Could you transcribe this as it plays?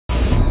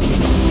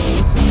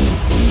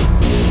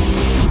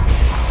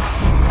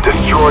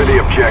Destroy the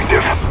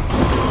objective.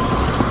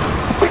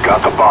 We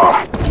got the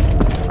bomb.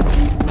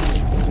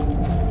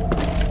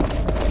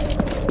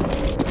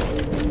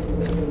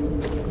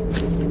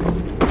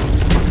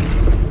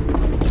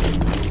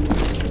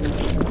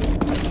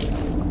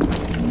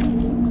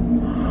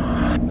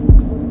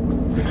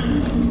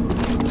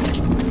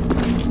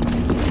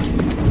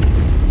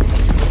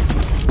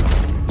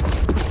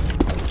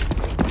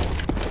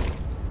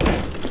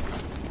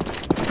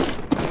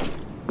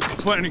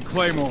 Planting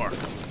Claymore.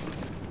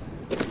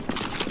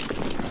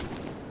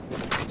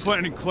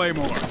 Planting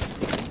Claymore.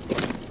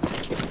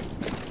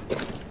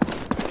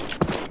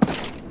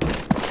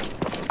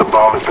 The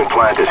bomb has been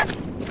planted.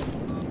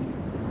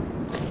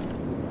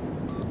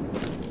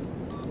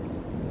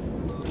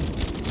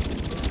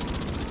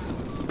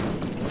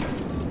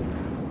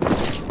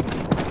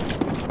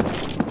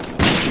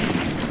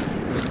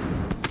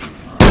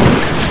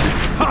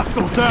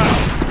 Hostile down!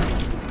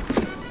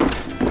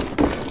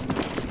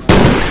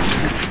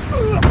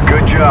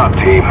 Good job,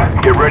 team.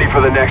 Get ready for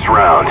the next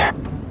round.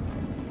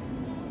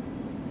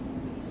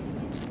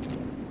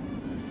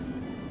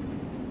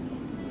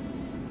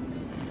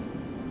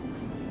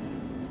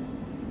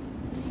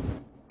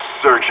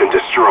 Search and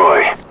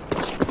destroy.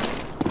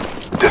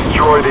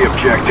 Destroy the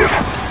objective.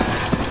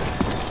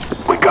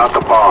 We got the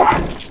bomb.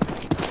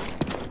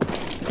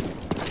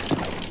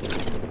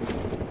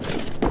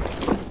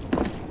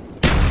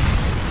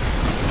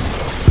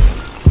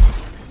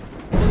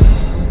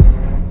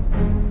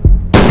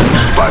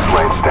 Spy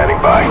plane standing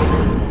by.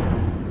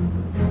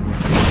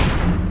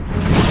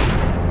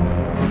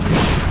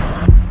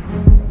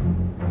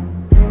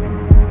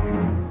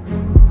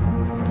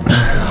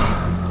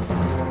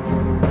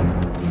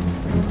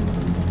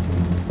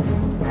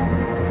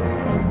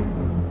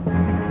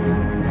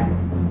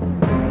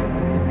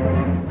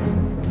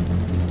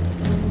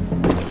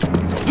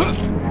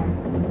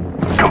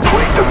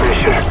 Complete the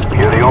mission.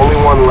 You're the only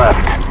one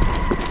left.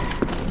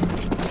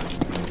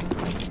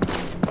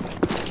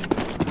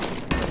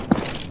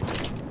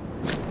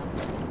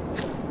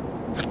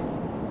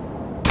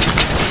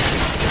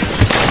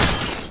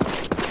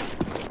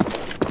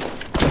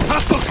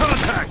 Hostile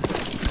contact!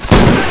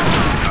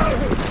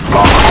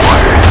 Bomb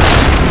acquired.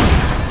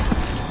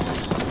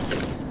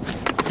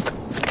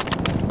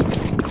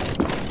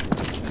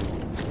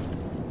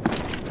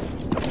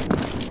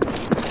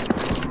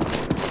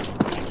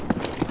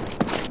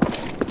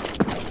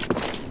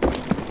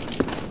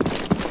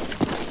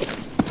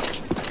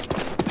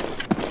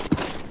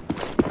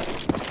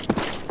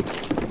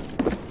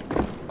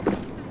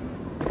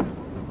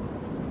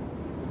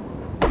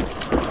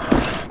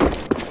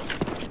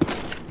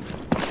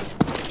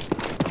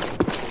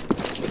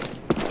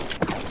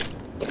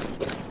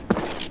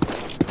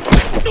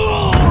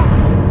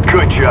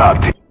 Good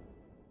job, team.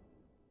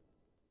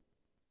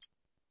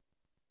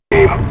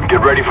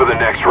 Get ready for the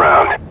next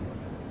round.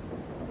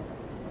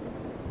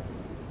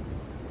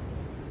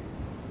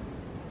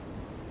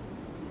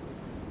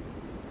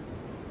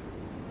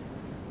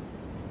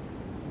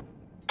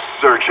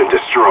 Search and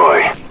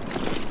destroy.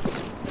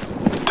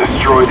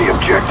 Destroy the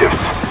objectives.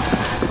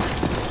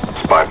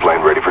 Spy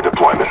plane ready for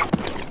deployment.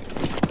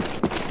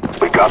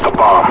 We got the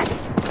bomb.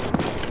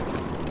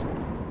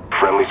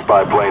 Friendly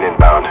spy plane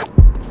inbound.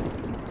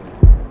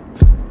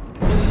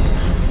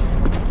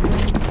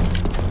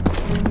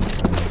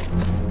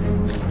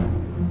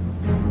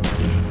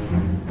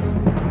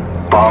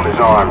 Bomb is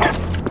armed.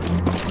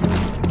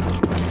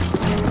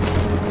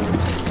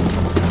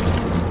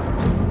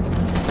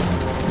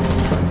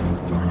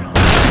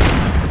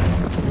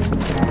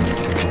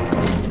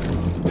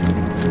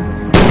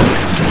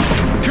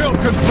 Kill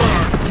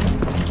confirmed!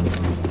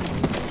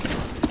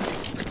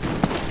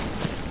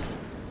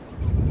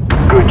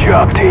 Good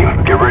job,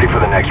 team. Get ready for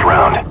the next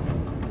round.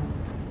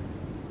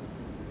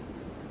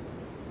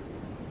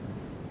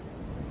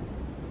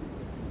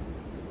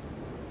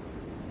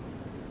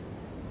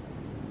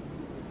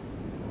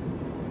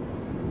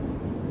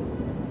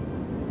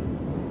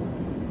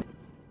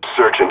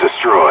 Search and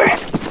destroy.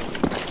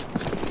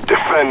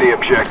 Defend the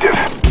objective.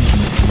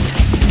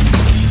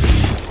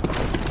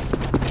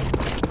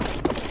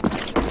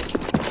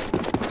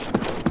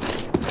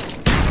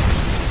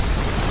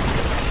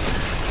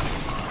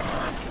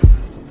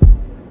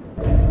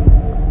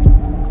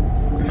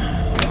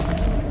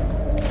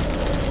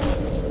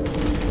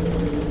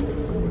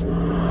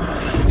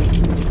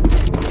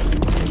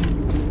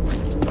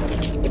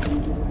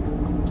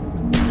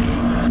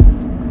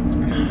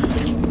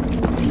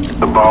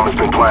 The bomb has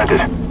been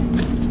planted.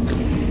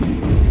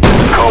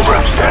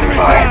 Cobra standing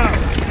by.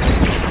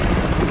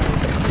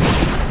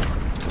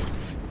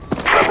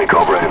 Friendly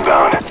Cobra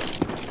inbound.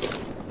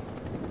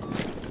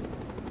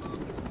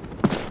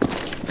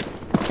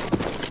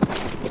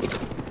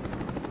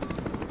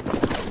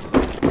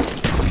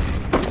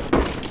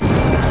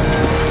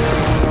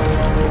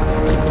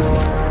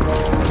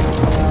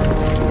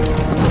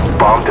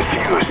 Bomb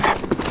defused.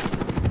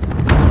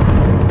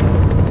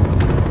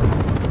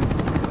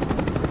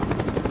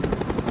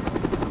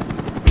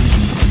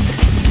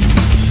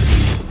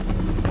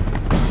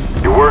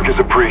 Your work is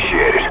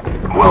appreciated.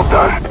 Well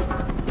done.